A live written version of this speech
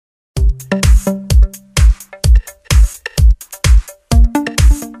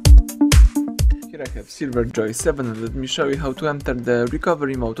Here I have Siver Joy 7 and let me show you how to enter the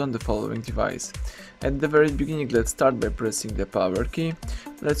recovery mode on the following device. At the very beginning, let's start by pressing the power key.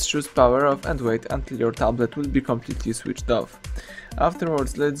 Let's choose power off and wait until your tablet will be completely switched off.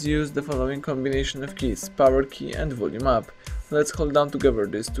 Afterwards, let's use the following combination of keys, power key and volume up. Let's hold down together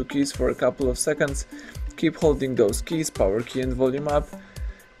these two keys for a couple of seconds. Keep holding those keys, power key and volume up.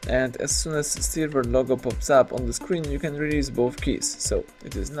 And as soon as Siver logo pops up on the screen, you can release both keys. So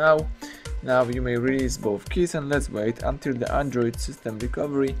it is now. Now you may release both keys and let's wait until the Android system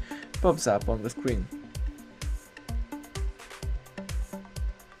recovery pops up on the screen.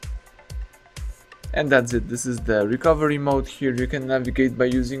 And that's it, this is the recovery mode. Here you can navigate by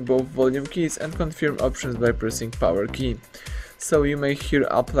using both volume keys and confirm options by pressing power key. So you may here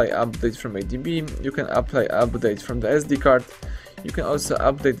apply update from ADB, you can apply update from the SD card. You can also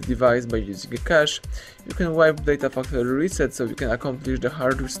update the device by using a cache. You can wipe data factory reset, so you can accomplish the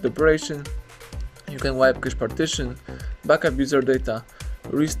hard reset operation. You can wipe cache partition, backup user data,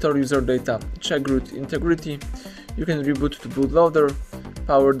 restore user data, check root integrity. You can reboot to bootloader,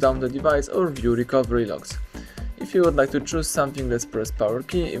 power down the device or view recovery logs. If you would like to choose something, let's press power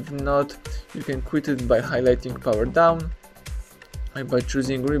key. If not, you can quit it by highlighting power down. By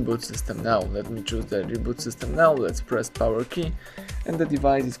choosing reboot system now. Let me choose the reboot system now. Let's press power key and the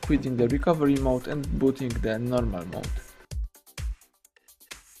device is quitting the recovery mode and booting the normal mode.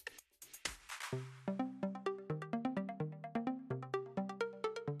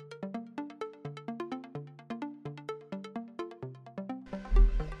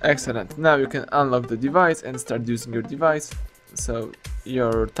 Excellent. Now you can unlock the device and start using your device. So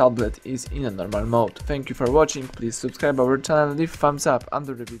your tablet is in a normal mode. Thank you for watching. Please subscribe our channel and leave thumbs up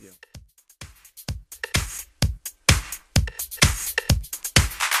under the video.